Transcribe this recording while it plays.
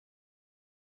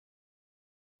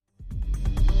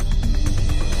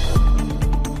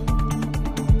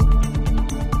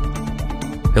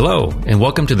Hello, and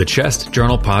welcome to the Chest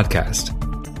Journal podcast,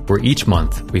 where each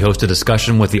month we host a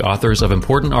discussion with the authors of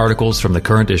important articles from the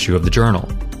current issue of the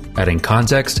journal, adding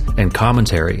context and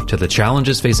commentary to the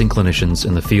challenges facing clinicians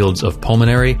in the fields of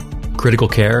pulmonary, critical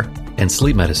care, and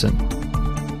sleep medicine.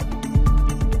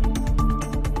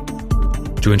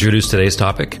 To introduce today's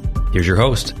topic, here's your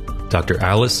host, Dr.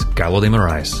 Alice Gallo de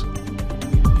Moraes.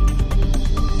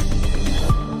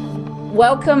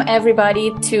 Welcome,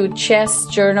 everybody, to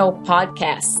Chest Journal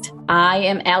podcast. I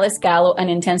am Alice Gallo, an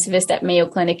intensivist at Mayo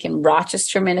Clinic in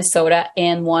Rochester, Minnesota,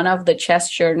 and one of the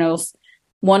Chest Journal's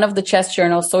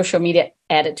social media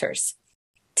editors.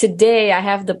 Today, I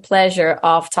have the pleasure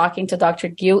of talking to Dr.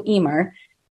 Gil Emer,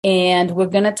 and we're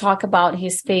going to talk about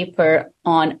his paper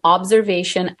on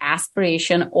observation,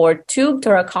 aspiration, or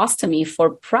tube-thoracostomy for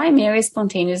primary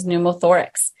spontaneous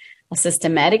pneumothorax, a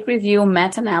systematic review,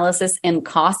 meta-analysis, and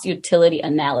cost-utility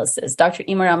analysis. Dr.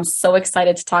 Emer, I'm so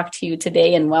excited to talk to you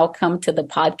today, and welcome to the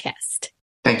podcast.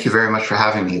 Thank you very much for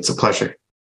having me. It's a pleasure.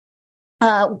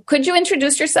 Could you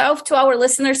introduce yourself to our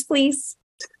listeners, please?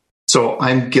 So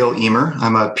I'm Gil Emer.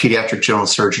 I'm a pediatric general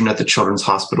surgeon at the Children's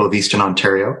Hospital of Eastern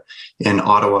Ontario in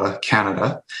Ottawa,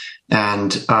 Canada.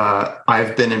 And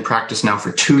I've been in practice now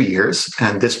for 2 years.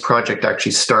 And this project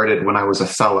actually started when I was a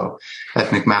fellow at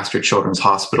McMaster Children's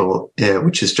Hospital,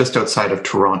 which is just outside of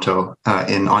Toronto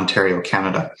in Ontario,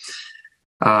 Canada.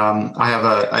 I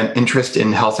have an interest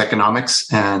in health economics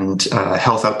and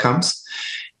health outcomes.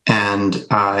 And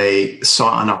I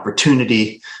saw an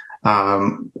opportunity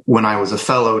when I was a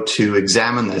fellow to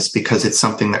examine this because it's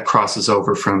something that crosses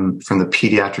over from the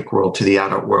pediatric world to the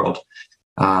adult world.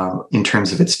 In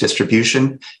terms of its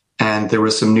distribution. And there were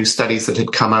some new studies that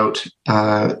had come out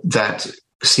that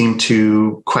seemed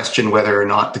to question whether or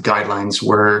not the guidelines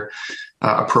were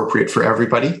appropriate for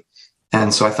everybody.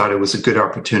 And so I thought it was a good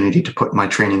opportunity to put my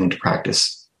training into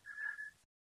practice.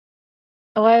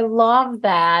 Oh, I love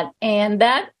that. And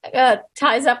that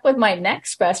ties up with my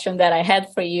next question that I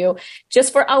had for you.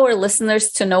 Just for our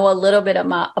listeners to know a little bit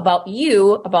about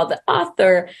you, about the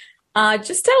author,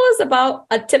 just tell us about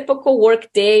a typical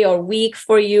work day or week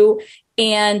for you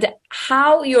and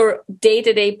how your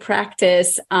day-to-day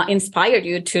practice inspired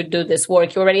you to do this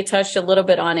work. You already touched a little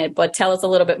bit on it, but tell us a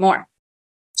little bit more.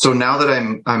 So now that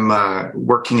I'm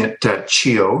working at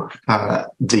CHIO,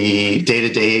 the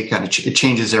day-to-day it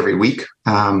changes every week.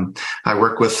 I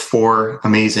work with 4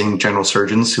 amazing general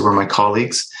surgeons who are my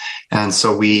colleagues. And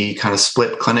so we kind of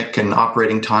split clinic and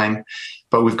operating time,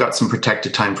 but we've got some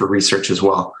protected time for research as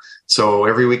well. So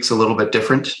every week's a little bit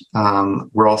different.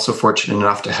 We're also fortunate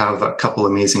enough to have a couple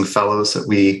amazing fellows that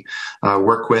we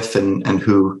work with and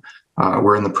who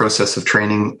we're in the process of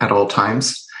training at all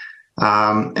times.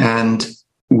 And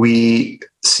we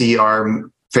see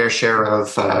our fair share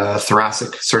of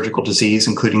thoracic surgical disease,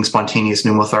 including spontaneous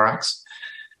pneumothorax.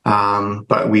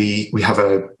 But we have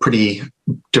a pretty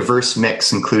diverse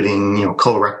mix, including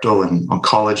colorectal and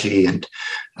oncology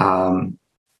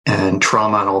and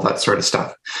trauma and all that sort of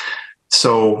stuff.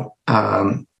 So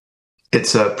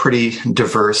it's a pretty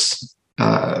diverse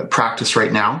practice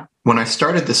right now. When I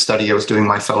started this study, I was doing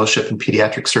my fellowship in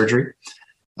pediatric surgery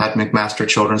at McMaster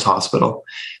Children's Hospital.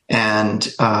 And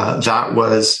that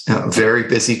was a very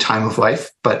busy time of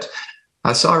life, but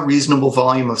I saw a reasonable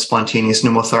volume of spontaneous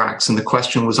pneumothorax. And the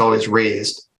question was always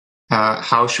raised,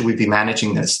 how should we be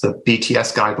managing this? The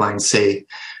BTS guidelines say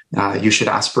you should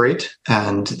aspirate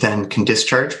and then can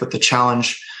discharge. But the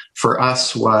challenge for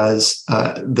us was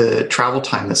the travel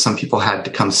time that some people had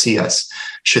to come see us.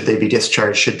 Should they be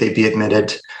discharged? Should they be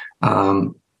admitted?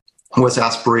 Was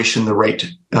aspiration the right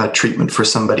treatment for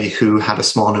somebody who had a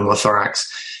small pneumothorax?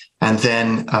 And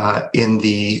then in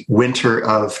the winter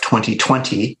of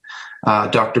 2020,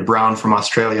 Dr. Brown from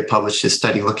Australia published his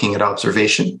study looking at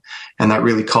observation. And that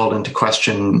really called into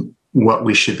question what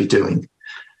we should be doing.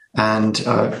 And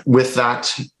with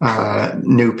that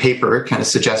new paper kind of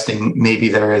suggesting maybe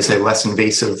there is a less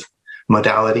invasive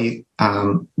modality,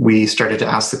 we started to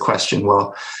ask the question,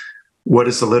 well, what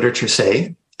does the literature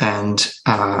say? And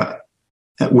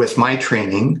with my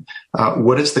training,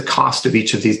 what is the cost of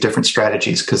each of these different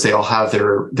strategies? Because they all have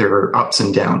their ups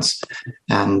and downs.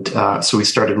 And so we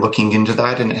started looking into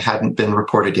that, and it hadn't been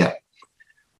reported yet.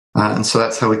 And so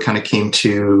that's how we kind of came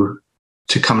to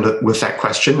come with that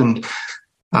question. And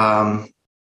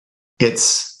it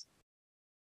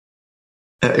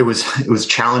was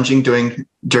challenging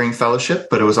during fellowship,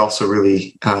 but it was also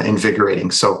really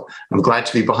invigorating. So I'm glad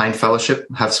to be behind fellowship,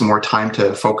 have some more time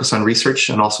to focus on research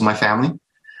and also my family.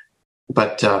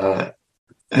 But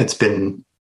it's been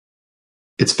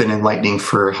enlightening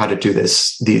for how to do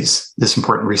this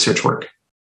important research work.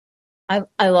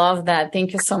 I love that.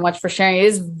 Thank you so much for sharing. It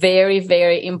is very,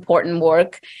 very important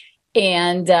work.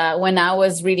 And when I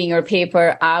was reading your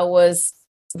paper, I was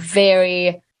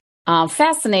very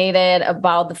fascinated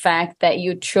about the fact that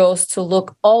you chose to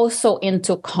look also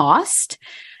into cost,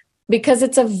 because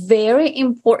it's a very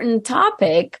important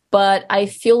topic. But I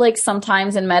feel like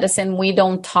sometimes in medicine, we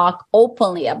don't talk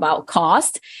openly about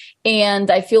cost. And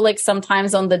I feel like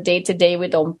sometimes on the day-to-day, we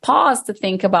don't pause to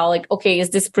think about like, okay, is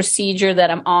this procedure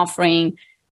that I'm offering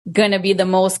going to be the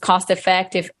most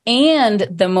cost-effective and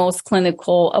the most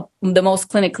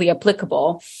clinically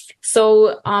applicable?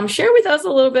 So share with us a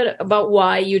little bit about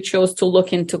why you chose to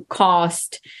look into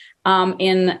cost,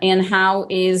 and how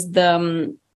does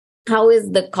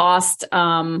the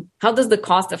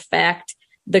cost affect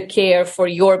the care for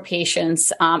your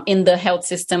patients in the health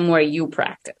system where you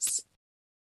practice?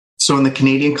 So in the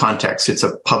Canadian context, it's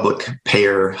a public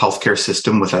payer healthcare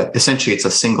system with essentially it's a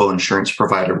single insurance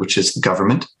provider, which is the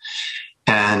government.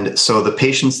 And so the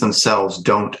patients themselves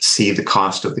don't see the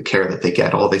cost of the care that they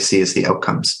get. All they see is the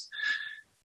outcomes.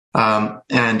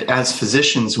 And as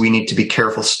physicians, we need to be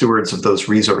careful stewards of those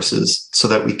resources so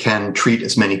that we can treat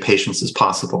as many patients as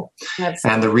possible.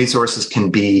 Absolutely. And the resources can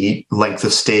be length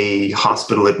of stay,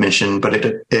 hospital admission, but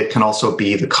it can also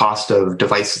be the cost of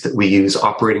devices that we use,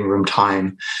 operating room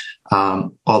time,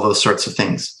 all those sorts of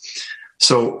things.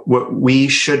 So what we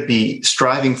should be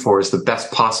striving for is the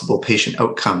best possible patient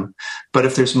outcome. But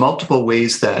if there's multiple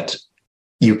ways that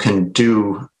you can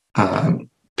do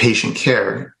patient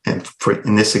care, and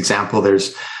in this example,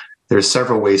 there's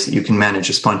several ways that you can manage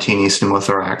a spontaneous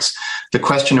pneumothorax. The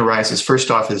question arises, first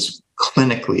off, is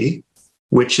clinically,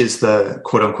 which is the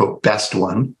quote unquote best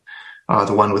one,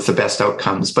 the one with the best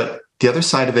outcomes. But the other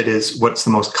side of it is what's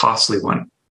the most costly one.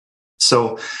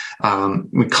 So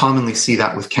we commonly see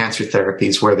that with cancer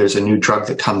therapies where there's a new drug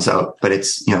that comes out, but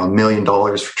it's $1 million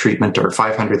for treatment or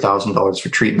 $500,000 for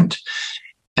treatment.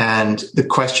 And the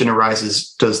question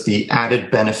arises, does the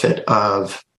added benefit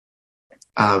of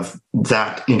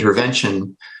that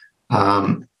intervention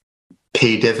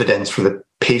pay dividends for the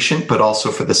patient, but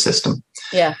also for the system?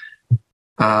 Yeah.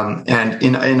 And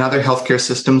in other healthcare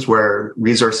systems where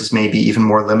resources may be even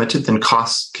more limited, then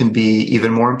costs can be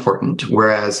even more important.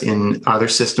 Whereas in other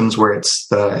systems where it's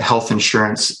the health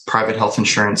insurance, private health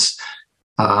insurance,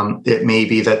 it may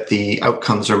be that the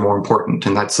outcomes are more important,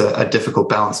 and that's a difficult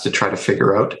balance to try to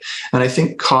figure out. And I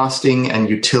think costing and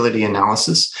utility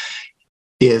analysis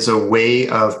is a way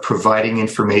of providing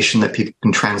information that people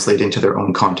can translate into their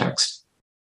own context.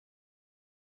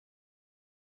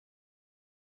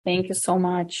 Thank you so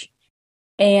much.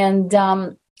 And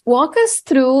walk us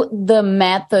through the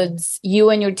methods you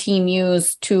and your team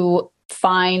use to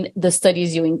find the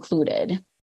studies you included.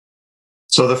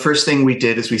 So the first thing we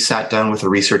did is we sat down with a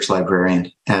research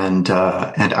librarian and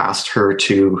asked her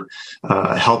to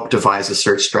help devise a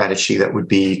search strategy that would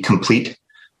be complete,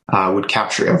 would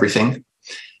capture everything.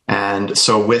 And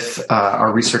so with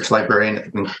our research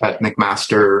librarian at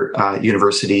McMaster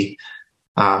University,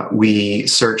 we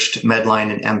searched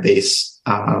Medline and Embase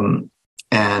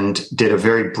and did a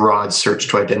very broad search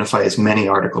to identify as many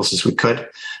articles as we could,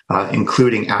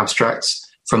 including abstracts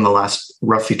from the last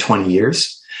roughly 20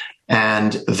 years.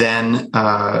 And then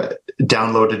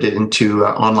downloaded it into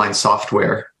online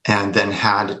software, and then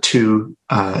had two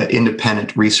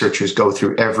independent researchers go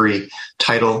through every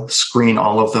title, screen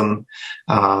all of them,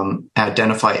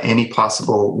 identify any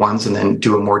possible ones, and then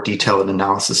do a more detailed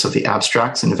analysis of the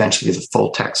abstracts and eventually the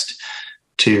full text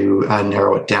to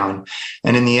narrow it down.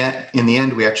 And in the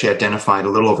end, we actually identified a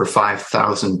little over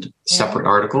 5,000 separate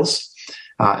articles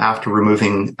after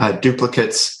removing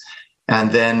duplicates,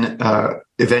 and then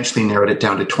eventually narrowed it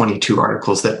down to 22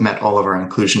 articles that met all of our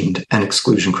inclusion and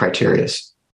exclusion criteria.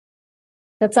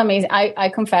 That's amazing. I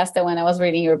confess that when I was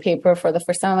reading your paper for the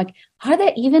first time, I'm like, are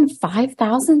there even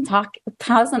 5,000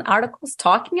 articles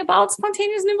talking about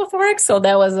spontaneous pneumothorax? So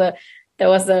that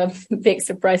was a big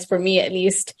surprise for me, at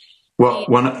least. Well,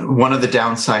 one of the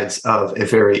downsides of a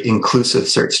very inclusive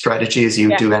search strategy is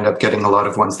you do end up getting a lot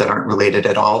of ones that aren't related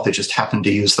at all. They just happen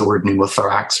to use the word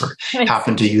pneumothorax or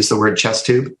happen to use the word chest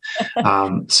tube.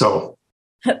 So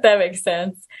that makes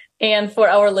sense. And for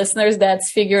our listeners,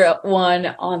 that's figure 1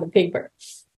 on the paper.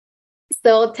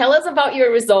 So tell us about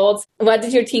your results. What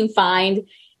did your team find?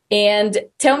 And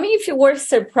tell me if you were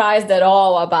surprised at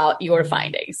all about your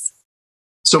findings.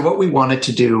 So what we wanted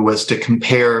to do was to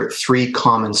compare 3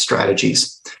 common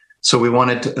strategies. So we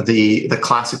wanted the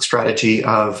classic strategy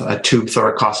of a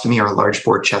tube-thoracostomy or a large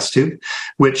bore chest tube,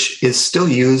 which is still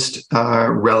used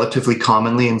relatively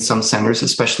commonly in some centers,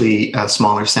 especially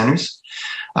smaller centers.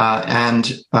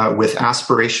 and with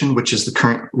aspiration, which is the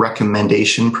current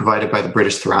recommendation provided by the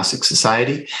British Thoracic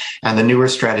Society, and the newer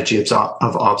strategy of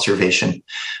observation.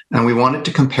 And we wanted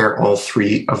to compare all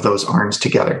three of those arms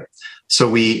together. So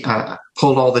we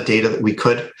pulled all the data that we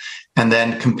could and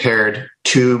then compared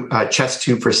chest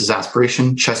tube versus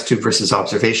aspiration, chest tube versus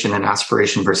observation, and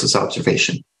aspiration versus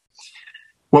observation.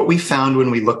 What we found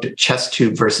when we looked at chest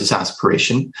tube versus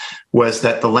aspiration was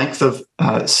that the length of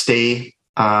stay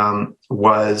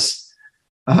was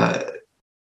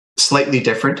slightly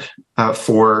different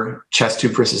for chest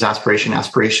tube versus aspiration.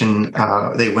 Aspiration,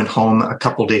 they went home a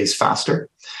couple days faster.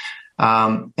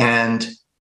 And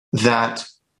that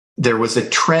there was a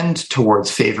trend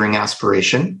towards favoring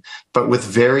aspiration, but with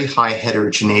very high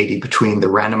heterogeneity between the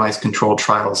randomized controlled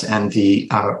trials and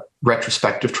the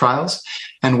retrospective trials.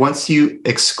 And once you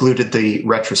excluded the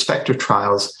retrospective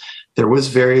trials, there was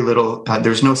very little,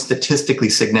 there's no statistically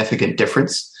significant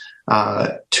difference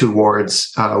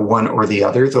towards one or the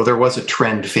other, though there was a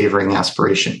trend favoring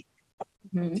aspiration.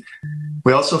 Mm-hmm.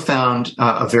 We also found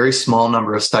a very small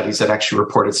number of studies that actually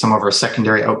reported some of our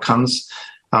secondary outcomes,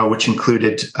 which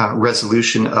included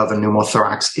resolution of a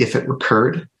pneumothorax if it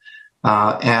recurred,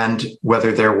 and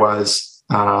whether there was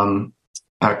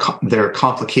their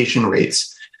complication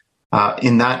rates.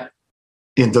 In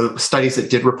the studies that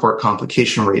did report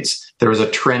complication rates, there was a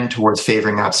trend towards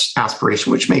favoring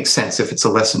aspiration, which makes sense. If it's a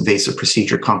less invasive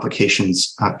procedure,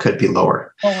 complications could be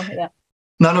lower. Oh, yeah.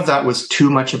 None of that was too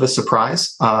much of a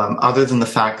surprise, other than the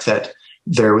fact that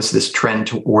there was this trend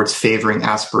towards favoring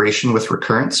aspiration with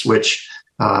recurrence, which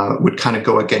would kind of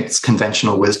go against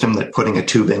conventional wisdom that putting a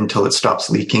tube in until it stops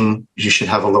leaking, you should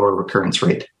have a lower recurrence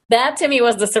rate. That to me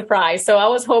was the surprise. So I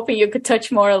was hoping you could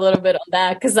touch more a little bit on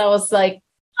that, because I was like,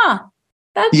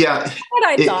 that's what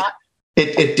I thought.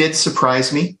 It did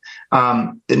surprise me.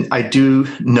 And I do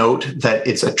note that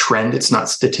it's a trend. It's not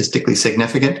statistically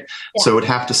significant. Yeah. So we'd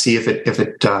have to see if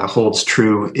it holds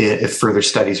true if further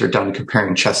studies are done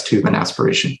comparing chest tube and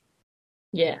aspiration.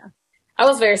 Yeah. I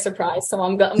was very surprised. So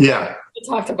I'm glad we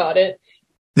talked about it.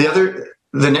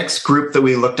 The next group that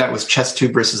we looked at was chest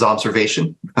tube versus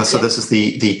observation. So this is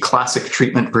the classic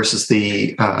treatment versus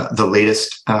the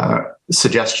latest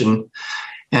suggestion.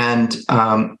 And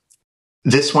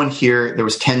this one here, there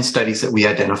was 10 studies that we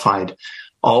identified.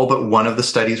 All but one of the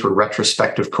studies were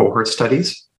retrospective cohort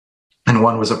studies, and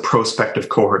one was a prospective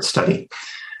cohort study.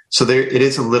 So it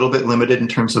is a little bit limited in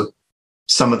terms of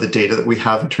some of the data that we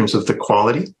have in terms of the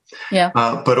quality. Yeah.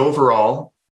 But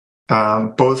overall,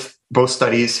 both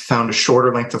studies found a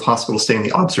shorter length of hospital stay in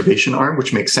the observation arm,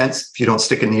 which makes sense. If you don't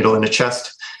stick a needle in a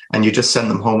chest and you just send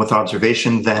them home with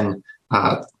observation, then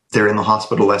they're in the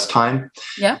hospital less time.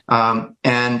 Yeah.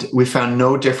 And we found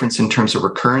no difference in terms of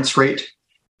recurrence rate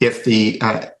if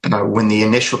when the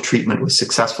initial treatment was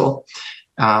successful.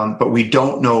 But we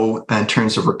don't know in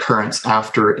terms of recurrence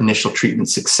after initial treatment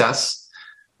success,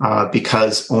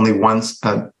 because only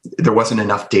there wasn't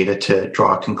enough data to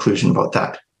draw a conclusion about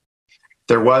that.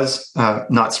 There was,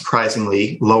 not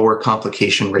surprisingly, lower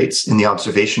complication rates in the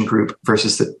observation group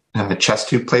versus the chest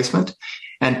tube placement.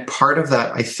 And part of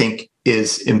that, I think,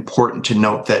 is important to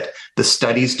note that the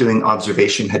studies doing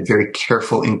observation had very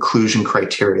careful inclusion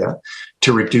criteria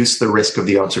to reduce the risk of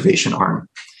the observation arm.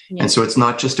 Yeah. And so it's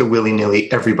not just a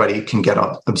willy-nilly, everybody can get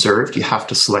observed. You have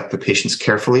to select the patients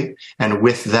carefully. And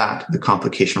with that, the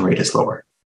complication rate is lower.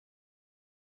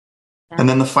 And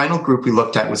then the final group we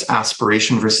looked at was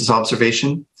aspiration versus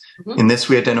observation. Mm-hmm. In this,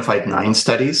 we identified 9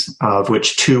 studies, of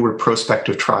which 2 were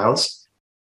prospective trials.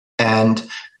 And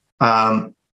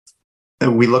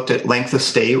we looked at length of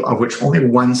stay, of which only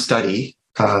one study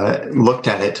looked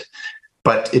at it,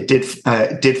 but it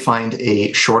did find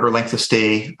a shorter length of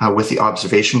stay with the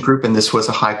observation group, and this was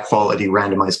a high-quality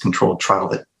randomized controlled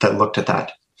trial that looked at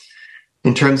that.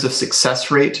 In terms of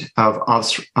success rate of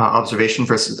observation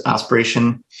versus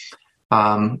aspiration,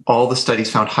 all the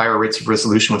studies found higher rates of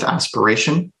resolution with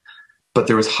aspiration, but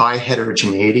there was high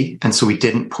heterogeneity, and so we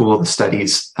didn't pool the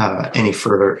studies any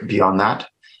further beyond that.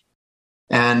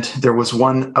 And there was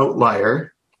one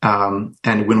outlier, and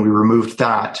when we removed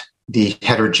that, the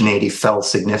heterogeneity fell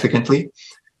significantly.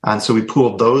 And so we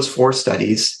pooled those 4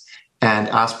 studies, and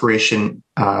aspiration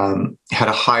had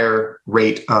a higher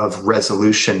rate of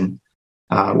resolution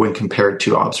when compared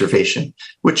to observation,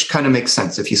 which kind of makes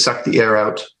sense. If you suck the air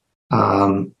out,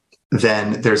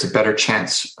 then there's a better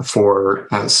chance for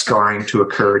scarring to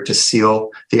occur to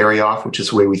seal the area off, which is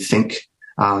the way we think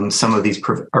some of these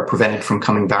are prevented from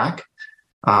coming back.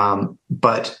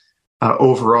 But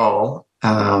overall,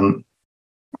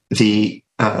 the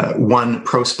one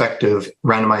prospective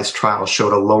randomized trial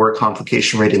showed a lower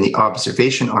complication rate in the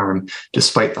observation arm,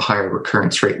 despite the higher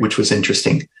recurrence rate, which was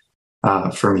interesting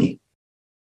for me.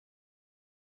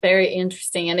 Very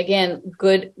interesting. And again,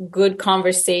 good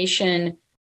conversation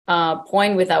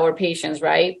point with our patients,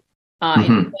 right?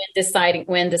 When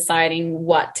deciding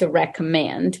what to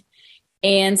recommend.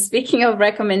 And speaking of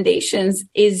recommendations,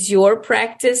 is your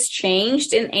practice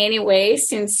changed in any way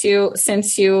since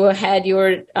you had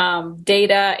your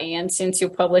data and since you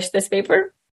published this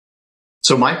paper?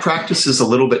 So my practice is a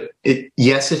little bit,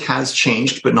 yes, it has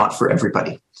changed, but not for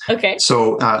everybody. Okay.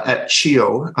 So at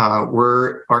CHIO,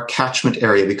 we're our catchment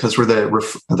area, because we're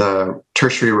the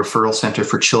tertiary referral center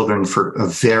for children for a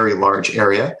very large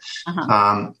area.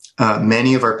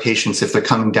 Many of our patients, if they're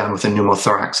coming down with a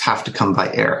pneumothorax, have to come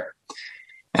by air.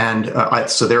 And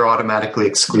so they're automatically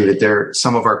excluded.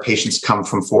 Some of our patients come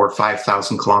from 4,000 or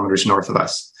 5,000 kilometers north of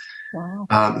us.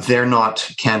 Wow. They're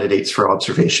not candidates for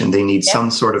observation. They need some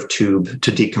sort of tube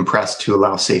to decompress to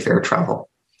allow safe air travel.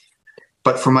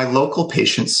 But for my local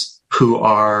patients who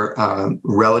are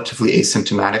relatively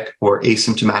asymptomatic or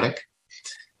asymptomatic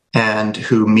and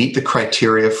who meet the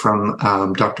criteria from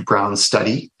Dr. Brown's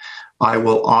study, I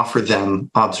will offer them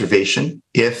observation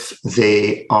if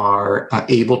they are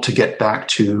able to get back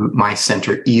to my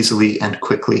center easily and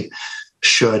quickly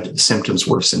should symptoms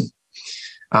worsen.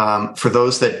 For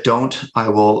those that don't, I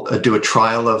will do a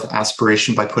trial of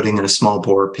aspiration by putting in a small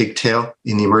bore pigtail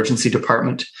in the emergency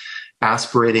department,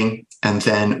 aspirating, and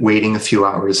then waiting a few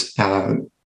hours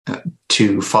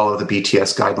to follow the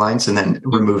BTS guidelines, and then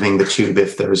removing the tube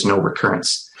if there's no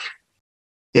recurrence.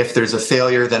 If there's a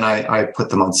failure, then I put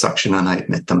them on suction and I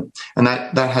admit them. And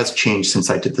that has changed since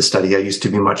I did the study. I used to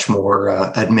be much more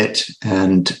admit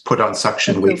and put on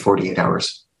suction, wait 48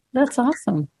 hours. That's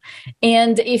awesome.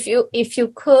 And if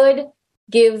you could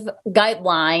give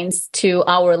guidelines to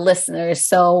our listeners,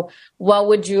 so what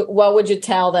would you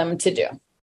tell them to do?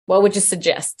 What would you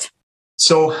suggest?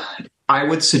 So I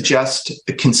would suggest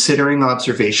considering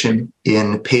observation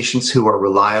in patients who are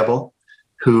reliable,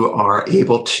 who are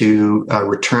able to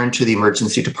return to the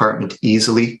emergency department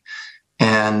easily,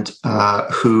 and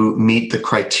who meet the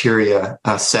criteria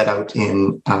set out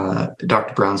in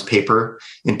Dr. Brown's paper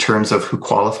in terms of who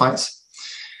qualifies.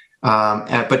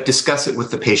 But discuss it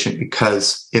with the patient,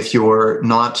 because if you're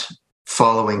not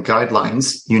following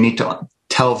guidelines, you need to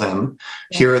tell them,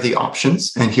 here are the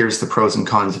options, and here's the pros and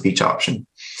cons of each option.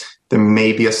 There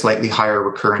may be a slightly higher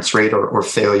recurrence rate or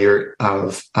failure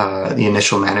of the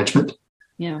initial management.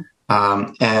 Yeah.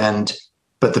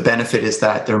 But the benefit is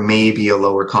that there may be a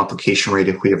lower complication rate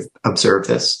if we have observed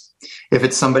this. If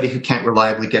it's somebody who can't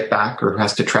reliably get back or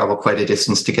has to travel quite a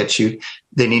distance to get you,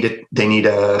 they need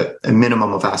a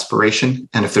minimum of aspiration.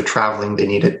 And if they're traveling, they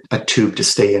need a tube to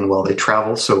stay in while they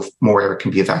travel, so more air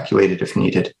can be evacuated if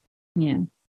needed. Yeah.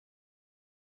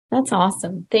 That's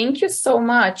awesome. Thank you so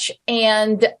much.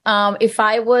 And if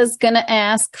I was going to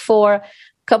ask for a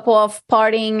couple of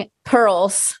parting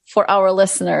pearls for our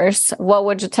listeners, what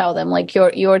would you tell them? Like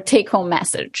your take-home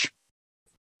message?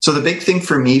 So the big thing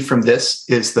for me from this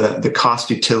is the cost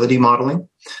utility modeling.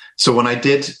 So when I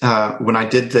did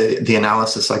the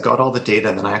analysis, I got all the data,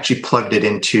 and then I actually plugged it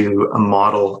into a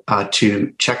model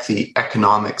to check the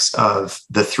economics of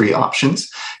the three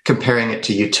options, comparing it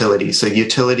to utility. So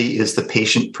utility is the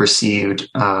patient perceived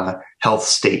health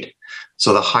state.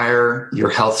 So the higher your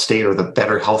health state or the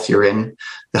better health you're in,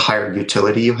 the higher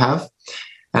utility you have.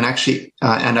 And actually,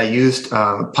 and I used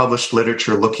published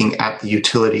literature looking at the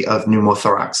utility of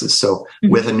pneumothoraxes. So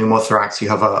with a pneumothorax, you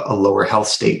have a lower health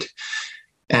state.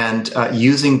 And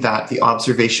using that, the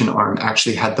observation arm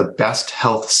actually had the best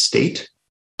health state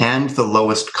and the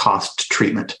lowest cost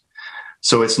treatment.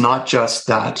 So it's not just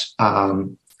that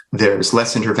there's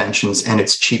less interventions and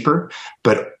it's cheaper,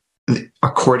 but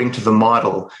according to the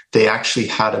model, they actually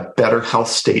had a better health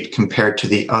state compared to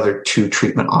the other two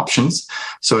treatment options.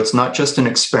 So it's not just an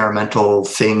experimental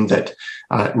thing that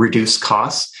reduced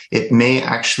costs. It may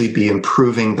actually be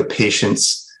improving the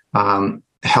patient's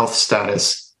health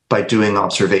status by doing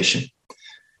observation.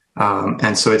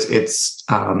 And so it's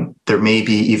there may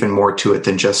be even more to it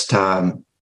than just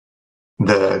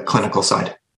the clinical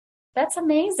side. That's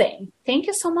amazing. Thank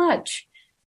you so much.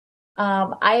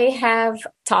 I have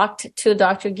talked to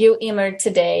Dr. Gil Emer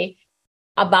today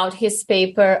about his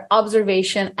paper,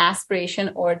 Observation,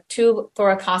 Aspiration, or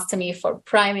Tube-Thoracostomy for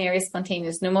Primary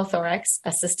Spontaneous Pneumothorax,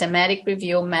 a Systematic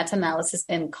Review, Meta-Analysis,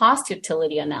 and Cost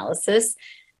Utility Analysis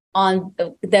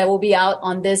that will be out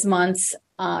on this month's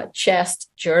Chest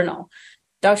Journal.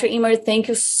 Dr. Emer, thank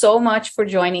you so much for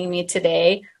joining me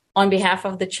today. On behalf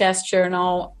of the Chest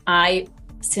Journal, I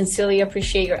sincerely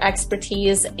appreciate your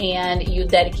expertise and you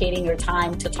dedicating your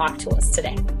time to talk to us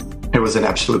today. It was an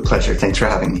absolute pleasure. Thanks for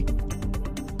having me.